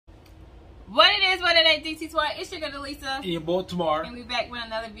that at DT Twat. It's your girl Lisa. And your boy Tamar. And we back with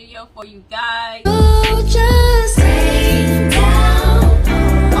another video for you guys. Oh, just rain down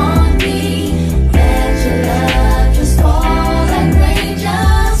on me. Let your love just fall like rain,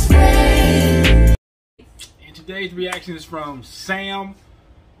 just rain. And today's reaction is from S.A.M.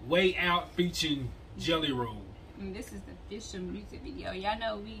 Way Out featuring Jelly Roll. And this is the official music video. Y'all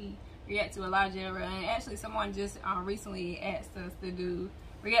know we react to a lot of Jelly Roll, and actually someone just recently asked us to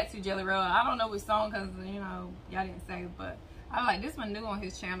react to Jelly Roll. I don't know which song because you know y'all didn't say, but I like this one new on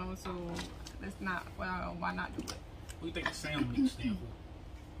his channel, so let's not. Well, why not do it? What do you think the S.A.M. needs to stand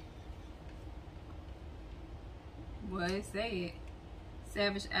for? Well, it say it.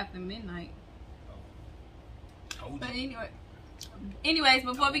 Savage After Midnight. Told you. But anyways,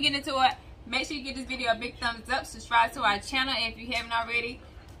 before we get into it, make sure you give this video a big thumbs up. Subscribe to our channel, and if you haven't already,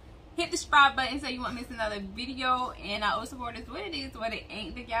 hit the subscribe button so you won't miss another video. And our old supporters, what it is, what it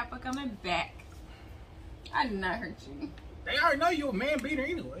ain't. Thank y'all for coming back. I did not hurt you. They already know you're a man beater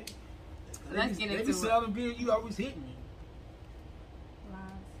anyway. Let's get into it. They seldom be you always hit me.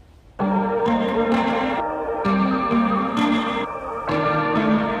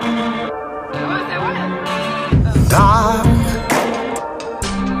 Dark,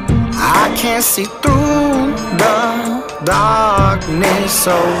 I can't see through the darkness,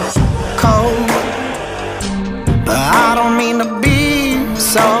 so cold. But I don't mean to be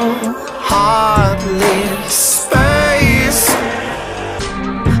so heartless. Space,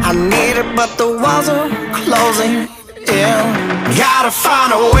 I need it, but the walls are closing in. Gotta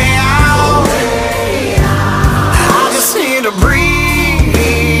find a way out. I just need to breathe.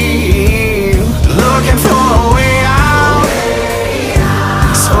 Looking for a way out,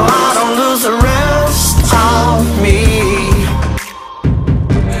 so I don't lose the rest of me.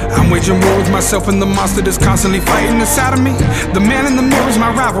 I'm waging war with myself and the monster that's constantly fighting inside of me. The man in the mirror is my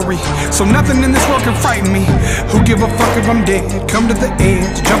rivalry, so nothing in this world can frighten me. Who give a fuck if I'm dead? Come to the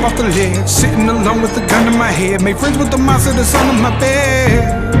edge, jump off the ledge, sitting alone with the gun to my head. Make friends with the monster that's under my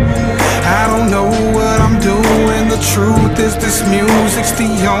bed. I don't know what I'm doing. The truth is this music's the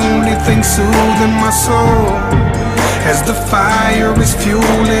only thing soothing my soul. As the fire is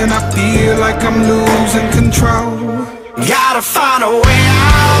fueling, I feel like I'm losing control. Gotta find a way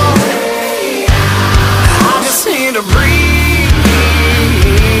out. I just need to breathe.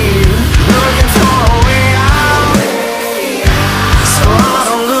 Looking for a way out, so I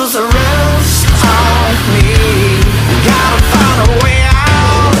don't lose the rest of me. Gotta find a way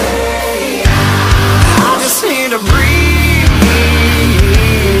out. I just need to breathe.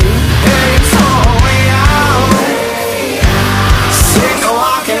 Heading for a way out. Sick of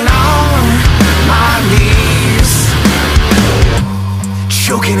walking on my knees,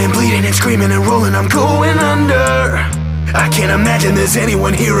 choking and bleeding and screaming and rolling, I'm going under. I can't imagine there's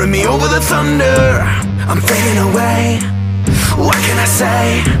anyone hearing me over the thunder. I'm fading away, what can I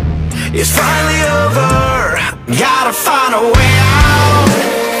say? It's finally over. Gotta find a way out.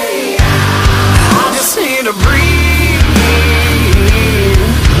 I just need to breathe.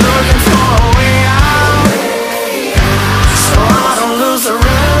 Looking for a way out, so I don't lose the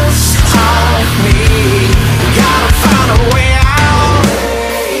rest of me. Gotta find a way out.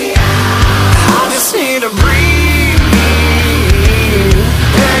 I just need to breathe.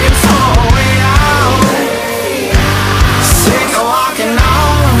 Begging for a way out. Sick of walking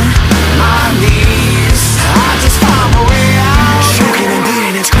on my knees. I just found a way out. Choking and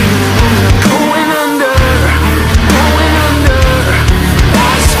bleeding and screaming and rolling, I'm going under. Going under.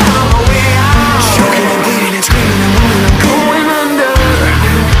 I just found a way out. Choking and bleeding and screaming and rolling, I'm going under.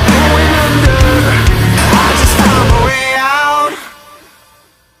 Going under. I just found a way out.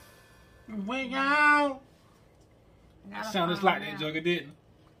 Way out. Sounded like that joker, didn't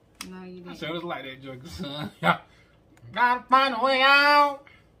it? No, you didn't. Sounded like that joker, son. Gotta find a way out.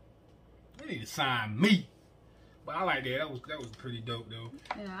 They need to sign me. But I like that. That was pretty dope though.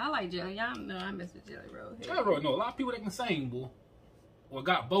 Yeah, I like Jelly. Y'all know I mess with Jelly Roll. Jelly Roll know a lot of people that can sing, boy, or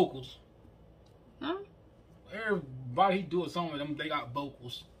got vocals. Huh? Everybody he do a song with them, they got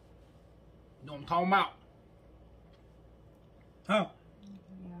vocals. You know what I'm talking about? Huh?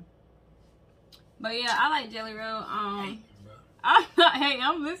 Yeah. But yeah, I like Jelly Roll. Hate, bro. Hey,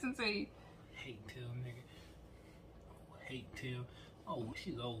 I'm listening to you. Hate tell, nigga. Hate tell. Oh,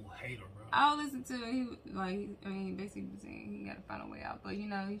 she's an old hater, bro. I'll listen to it. He like, I mean, basically saying he gotta find a way out, but you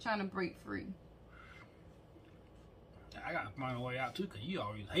know, he's trying to break free. I gotta find a way out too, cause you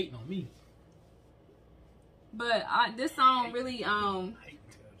always hating on me. But this song really, y'all,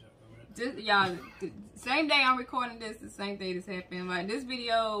 same day I'm recording this, the same day this happened. Like this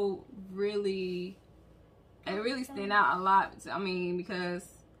video really, it really stand out a lot. I mean, because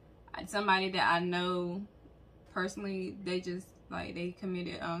somebody that I know personally, they just like they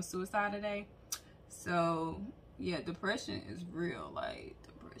committed suicide today. So yeah, depression is real. Like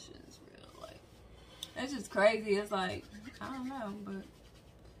depression is real. Like it's just crazy. It's like I don't know, but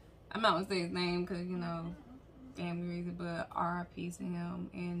I'm not gonna say his name because you know family reason. But R.I.P. to him,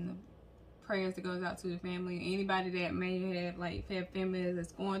 and the prayers that goes out to the family. Anybody that may have like have family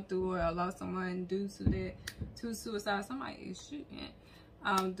that's going through or lost someone due to suicide. Somebody is shooting.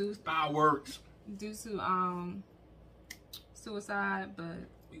 Fireworks. Due to suicide, but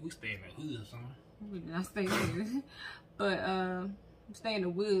We stay in the hood or something. we did not stay there. But stay in the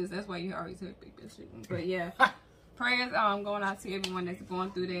woods. That's why you always hear people shooting. But yeah, prayers going out to everyone that's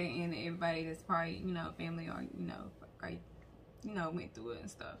going through that, and everybody that's probably family or went through it and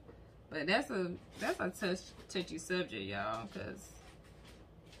stuff. But that's a touchy subject, y'all, because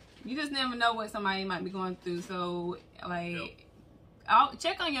you just never know what somebody might be going through. So like,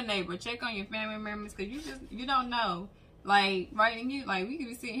 check on your neighbor, check on your family members, because you don't know. Like, right, and you like we could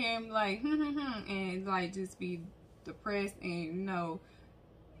be sitting here and be like and like just be depressed and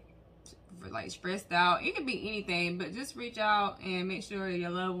like stressed out. It could be anything, but just reach out and make sure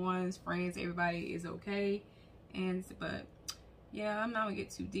your loved ones, friends, everybody is okay. But yeah, I'm not gonna get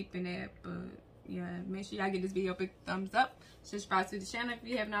too deep in that, but yeah, make sure y'all give this video a big thumbs up. Subscribe to the channel if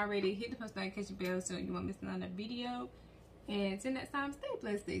you haven't already. Hit the post notification bell so you won't miss another video. And until next time, stay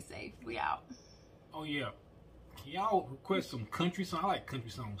blessed, stay safe. We out. Oh yeah. Y'all request some country songs. I like country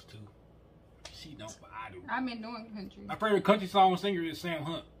songs too. She don't, but I do. I've been doing country. My favorite country song singer is S.A.M.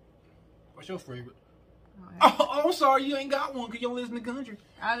 Hunt. What's your favorite? Oh, I'm sorry, you ain't got one because you don't listen to country.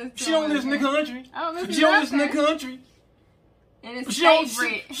 She don't listen to country. I don't listen she don't listen to country. And it's She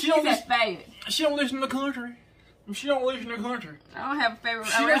favorite. She don't listen. Favorite. She don't listen to country. She don't listen to country. I don't have a favorite.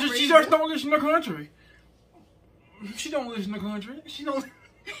 She just don't listen to country. She don't listen to country. She don't.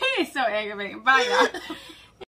 He's so aggravating. Bye, y'all.